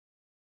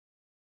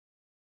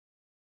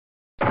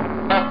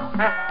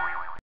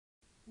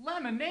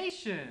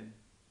Lemonation!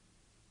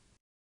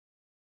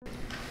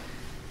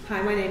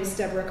 Hi, my name is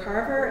Deborah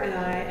Carver and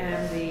I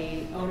am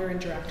the owner and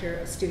director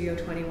of Studio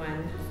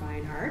 21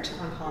 Fine Art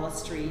on Hollis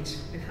Street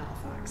in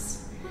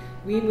Halifax.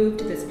 We moved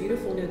to this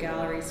beautiful new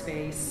gallery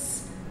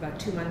space about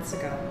 2 months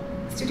ago.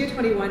 Studio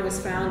 21 was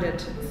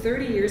founded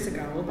 30 years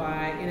ago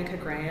by Inika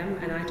Graham,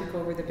 and I took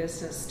over the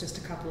business just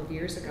a couple of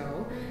years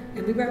ago.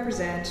 And we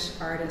represent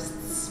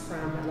artists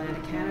from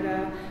Atlantic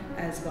Canada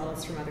as well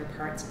as from other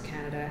parts of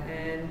Canada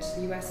and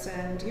the US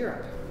and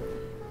Europe.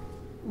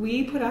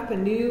 We put up a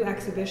new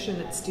exhibition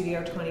at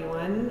Studio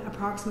 21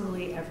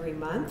 approximately every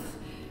month.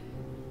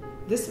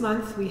 This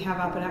month we have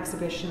up an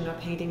exhibition of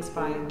paintings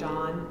by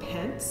Don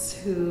Pence,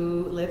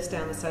 who lives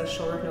down the south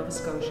shore of Nova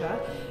Scotia,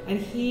 and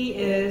he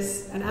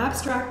is an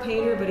abstract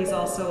painter, but he's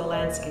also a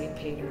landscape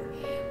painter.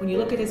 When you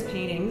look at his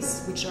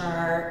paintings, which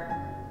are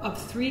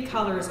of 3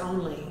 colors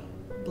only,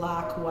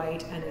 black,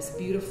 white, and this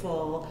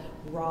beautiful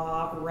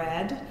raw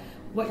red,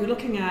 what you're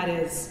looking at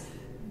is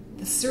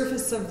the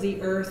surface of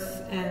the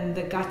earth and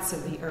the guts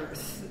of the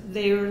earth.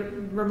 They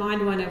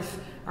remind one of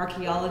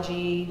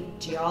archaeology,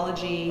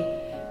 geology,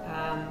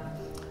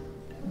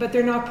 but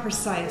they're not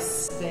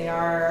precise.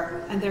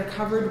 They're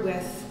covered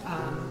with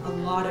a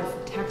lot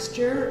of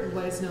texture,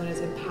 what is known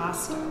as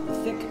impasto,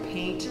 thick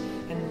paint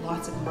and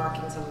lots of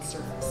markings on the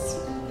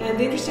surface. And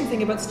the interesting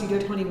thing about Studio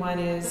 21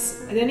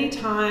 is at any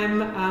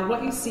time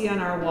what you see on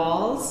our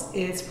walls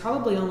is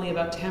probably only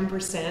about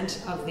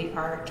 10% of the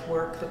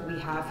artwork that we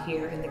have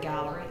here in the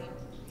gallery.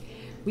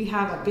 We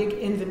have a big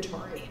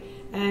inventory,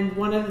 and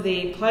one of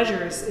the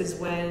pleasures is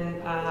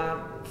when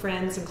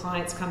friends and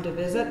clients come to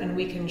visit and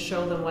we can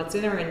show them what's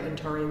in our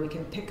inventory. We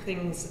can pick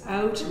things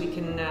out, we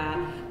can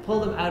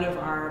pull them out of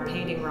our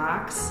painting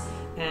racks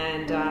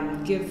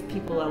and give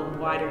people a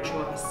wider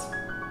choice.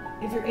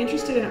 If you're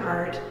interested in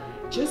art,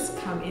 just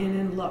come in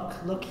and look.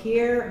 Look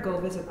here, go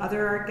visit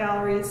other art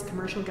galleries,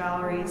 commercial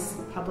galleries,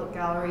 public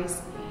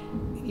galleries.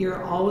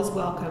 You're always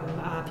welcome.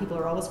 People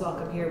are always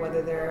welcome here,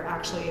 whether they're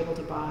actually able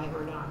to buy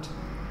or not.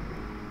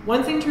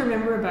 One thing to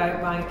remember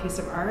about buying a piece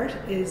of art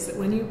is that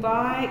when you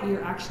buy,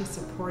 you're actually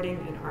supporting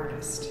an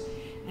artist.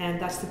 And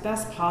that's the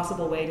best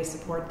possible way to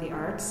support the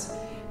arts,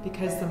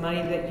 because the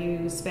money that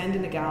you spend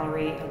in the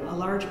gallery, a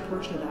large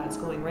portion of that is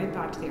going right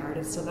back to the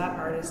artist, so that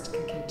artist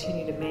can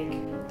continue to make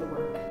the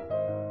work.